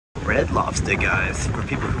Red Lobster, guys, for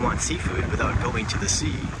people who want seafood without going to the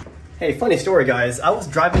sea. Hey, funny story, guys. I was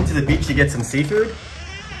driving to the beach to get some seafood,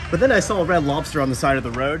 but then I saw a Red Lobster on the side of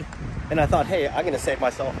the road, and I thought, hey, I'm gonna save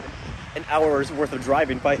myself an hour's worth of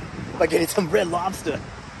driving by getting some Red Lobster.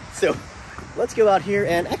 So let's go out here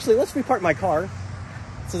and actually let's repark my car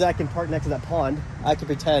so that I can park next to that pond. I can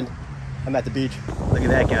pretend I'm at the beach. Look at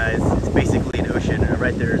that, guys. It's basically an ocean.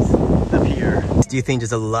 Right there's the pier. Do you think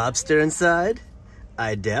there's a lobster inside?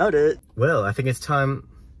 I doubt it. Well, I think it's time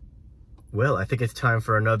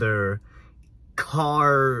for another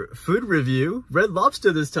car food review. Red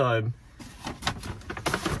Lobster this time.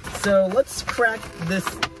 So let's crack this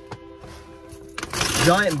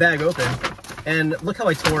giant bag open. And look how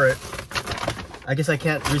I tore it. I guess I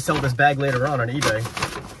can't resell this bag later on eBay.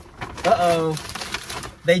 Uh-oh.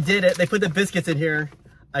 They did it. They put the biscuits in here.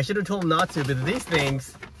 I should have told them not to, but these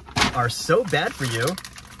things are so bad for you.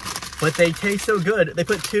 But they taste so good. They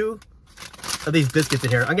put 2 of these biscuits in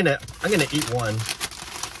here. I'm gonna eat one.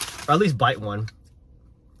 Or at least bite one.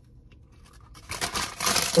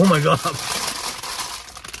 Oh my god.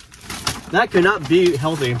 That could not be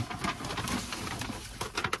healthy.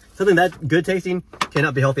 Something that good tasting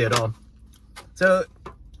cannot be healthy at all. So,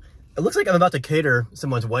 it looks like I'm about to cater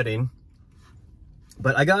someone's wedding.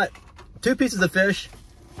 But I got 2 pieces of fish.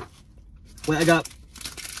 Wait, what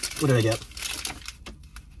did I get?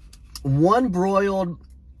 1 broiled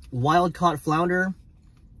wild-caught flounder,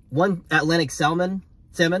 1 Atlantic salmon,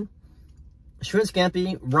 shrimp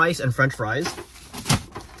scampi, rice, and french fries.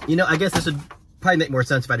 You know, I guess this would probably make more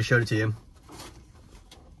sense if I just showed it to you.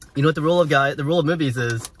 You know what the rule of movies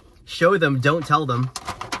is? Show them, don't tell them.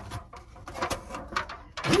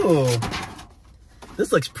 Ooh.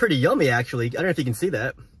 This looks pretty yummy, actually. I don't know if you can see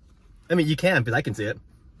that. I mean, you can, but I can see it.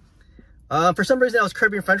 For some reason, I was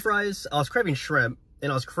craving french fries, I was craving shrimp,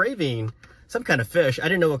 and I was craving some kind of fish. I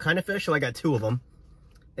didn't know what kind of fish, so I got 2 of them.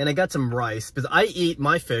 And I got some rice, because I eat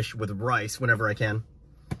my fish with rice whenever I can.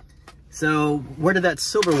 So, where did that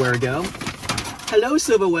silverware go? Hello,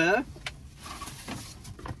 silverware.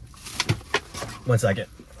 1 second.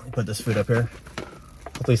 Let me put this food up here.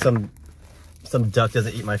 Hopefully some duck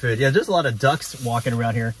doesn't eat my food. Yeah, there's a lot of ducks walking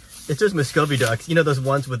around here. It's just Muscovy ducks. You know those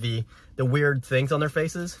ones with the weird things on their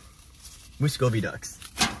faces? Muscovy ducks.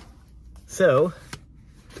 So,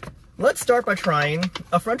 let's start by trying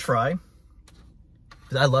a french fry.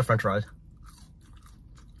 Because I love french fries.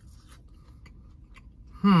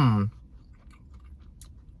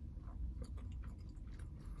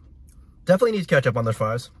 Definitely needs ketchup on those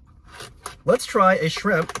fries. Let's try a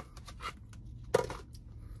shrimp.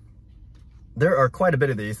 There are quite a bit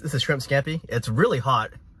of these. This is shrimp scampi. It's really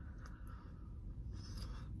hot.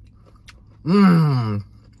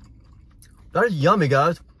 That is yummy,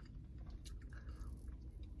 guys.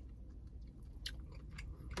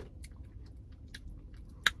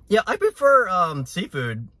 Yeah, I prefer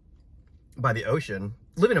seafood by the ocean.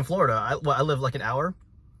 Living in Florida, I live like an hour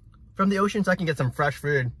from the ocean, so I can get some fresh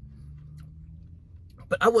food.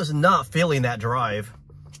 But I was not feeling that drive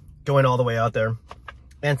going all the way out there.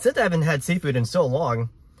 And since I haven't had seafood in so long,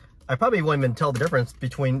 I probably won't even tell the difference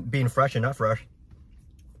between being fresh and not fresh.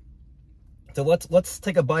 So let's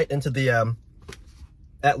take a bite into the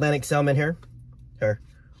Atlantic salmon here. Here,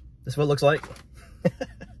 this is what it looks like.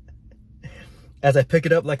 As I pick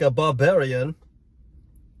it up like a barbarian.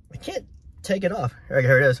 I can't take it off.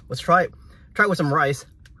 Here it is. Let's try it. Try it with some rice.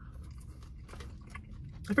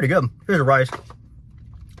 That's pretty good. Here's the rice.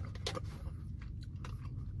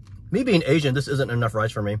 Me being Asian, this isn't enough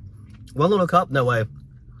rice for me. 1 little cup? No way.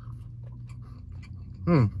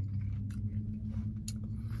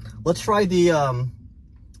 Let's try the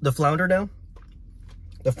flounder now.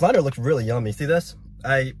 The flounder looks really yummy. See this?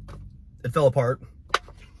 It fell apart.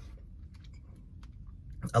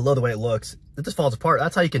 I love the way it looks. It just falls apart.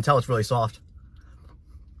 That's how you can tell it's really soft.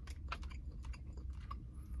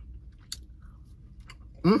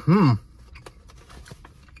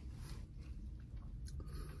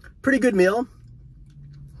 Pretty good meal.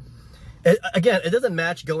 Again, it doesn't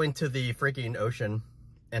match going to the freaking ocean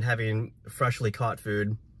and having freshly caught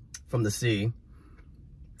food from the sea,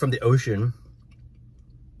 from the ocean.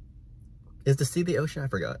 Is the sea the ocean? I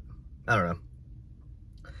forgot. I don't know.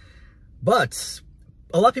 But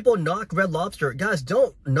a lot of people knock Red Lobster. Guys,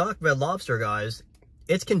 don't knock Red Lobster, guys.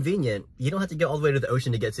 It's convenient. You don't have to get all the way to the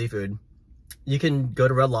ocean to get seafood. You can go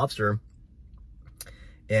to Red Lobster.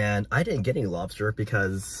 And I didn't get any lobster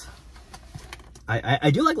because I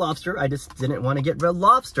do like lobster. I just didn't want to get Red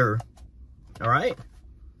Lobster. All right?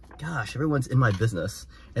 Gosh, everyone's in my business.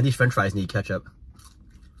 And these french fries need ketchup.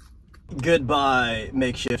 Goodbye,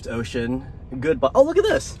 makeshift ocean. Goodbye. Oh, look at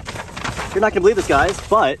this. You're not gonna believe this, guys,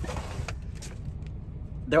 but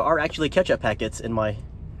there are actually ketchup packets in my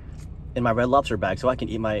Red Lobster bag, so I can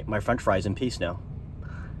eat my French fries in peace now.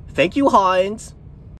 Thank you, Heinz.